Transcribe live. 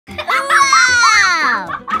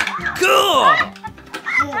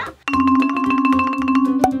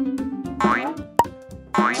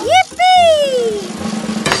Yippee!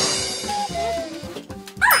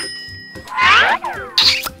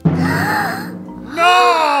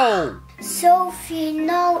 No! Sophie,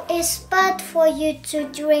 no, it's bad for you to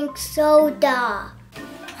drink soda.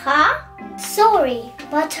 Huh? Sorry,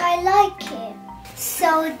 but I like it.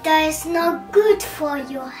 Soda is not good for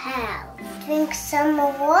your health. Drink some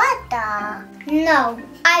water. No,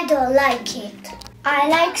 I don't like it. I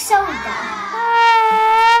like soda.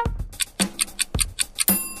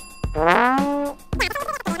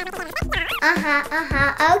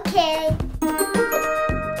 Okay.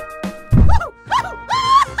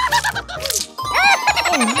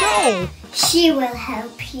 Oh no! She will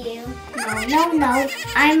help you. No,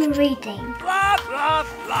 I'm reading. Blah, blah,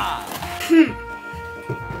 blah.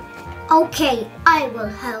 Okay, I will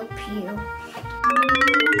help you.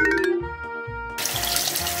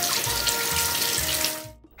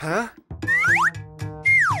 Huh?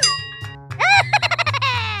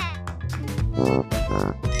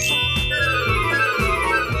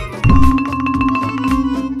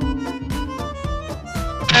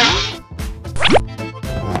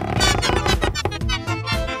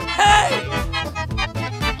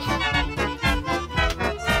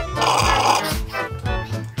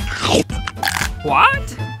 What?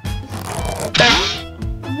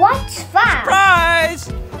 What's that? Surprise!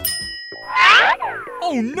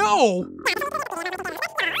 Oh no!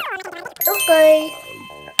 Okay.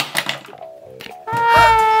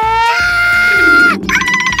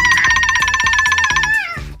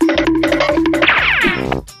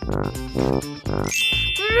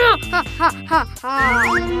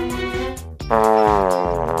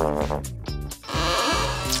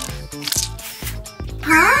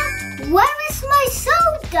 Huh? Where is my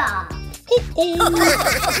soda?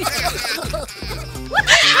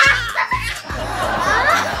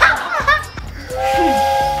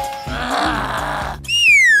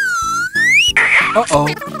 Uh-oh.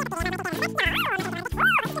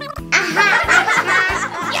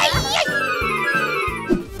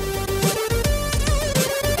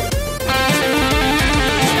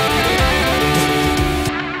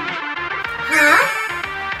 Huh?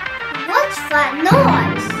 What's that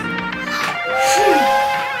noise?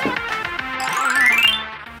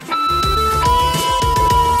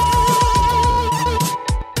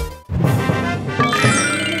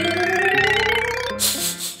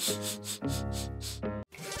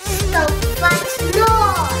 Stop that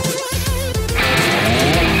noise!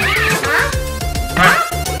 Huh?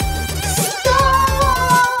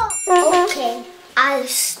 Stop! Okay, I'll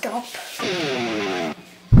stop.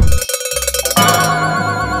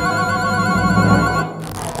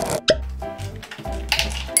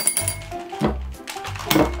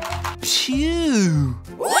 Phew!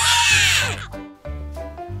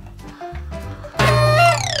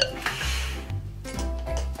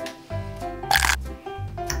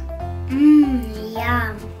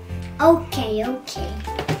 Yum. Okay.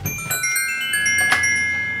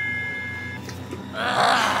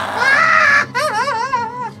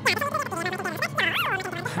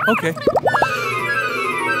 Okay.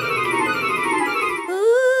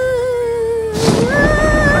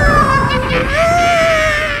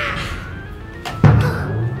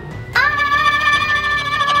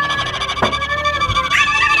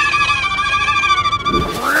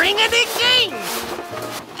 Ring-a-ding-ding!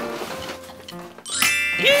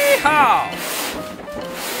 Yeehaw!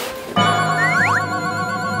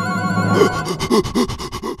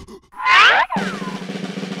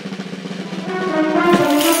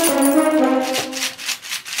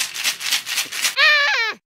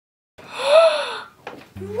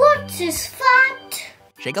 What is that?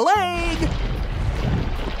 Shake a leg!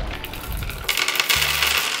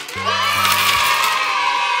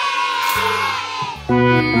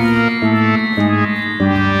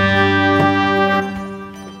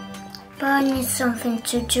 But I need something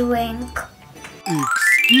to drink.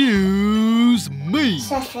 Excuse me.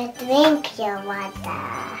 Sophie, drink your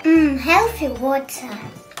water. Healthy water.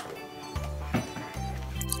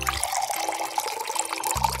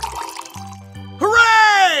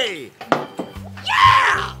 Hooray!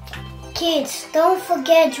 Yeah! Kids, don't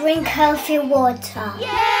forget drink healthy water.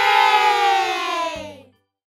 Yeah!